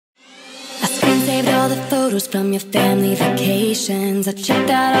Saved all the photos from your family vacations. I checked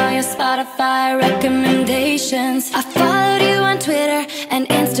out all your Spotify recommendations. I followed you on Twitter and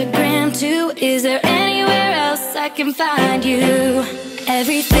Instagram too. Is there anywhere else I can find you?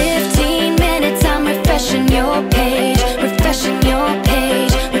 Every 15 minutes I'm refreshing your page, refreshing your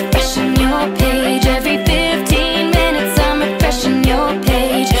page, refreshing your page. Every 15 minutes I'm refreshing your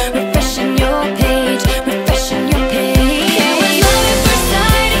page, refreshing your page, refreshing your page. It was love at first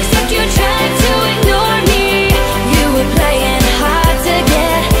sight, except you tried to ignore me. You were playing hard to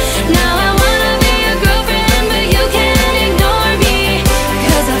get. Now I wanna be your girlfriend, but you can't ignore me,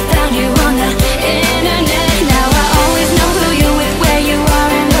 'cause I found you on the internet. Now I always know who you're with, where you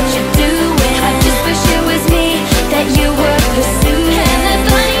are and what you're doing. I just wish it was me that you were pursuing. And the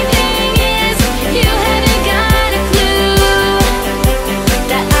funny thing is, you haven't got a clue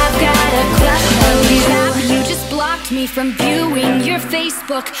that I've got a crush on you. You just blocked me from viewing your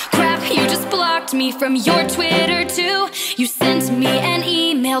Facebook. Crap, you just blocked me from your Twitter too. You sent me an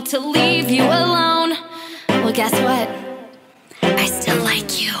email to leave you alone. Well, guess what? I still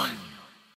like you.